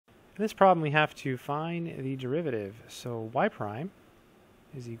In this problem, we have to find the derivative. So y prime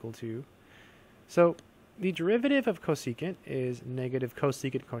is equal to, so the derivative of cosecant is negative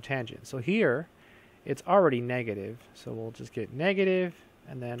cosecant cotangent. So here, it's already negative, so we'll just get negative,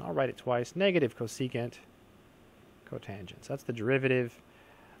 and then I'll write it twice, negative cosecant cotangent. So that's the derivative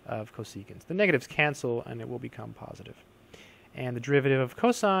of cosecants. The negatives cancel, and it will become positive. And the derivative of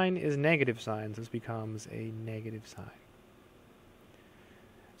cosine is negative sine, so this becomes a negative sine.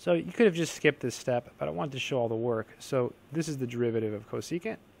 So you could have just skipped this step, but I wanted to show all the work. So this is the derivative of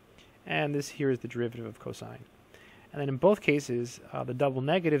cosecant, and this here is the derivative of cosine. And then in both cases, the double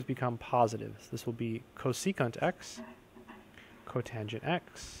negatives become positives. This will be cosecant x, cotangent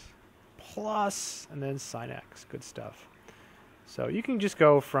x, plus, and then sine x. Good stuff. So you can just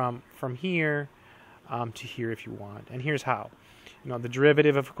go from here to here if you want. And here's how. The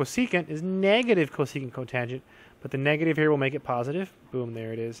derivative of cosecant is negative cosecant cotangent, but the negative here will make it positive. Boom,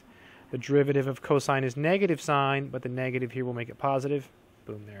 there it is. The derivative of cosine is negative sine, but the negative here will make it positive.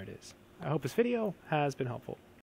 Boom, there it is. I hope this video has been helpful.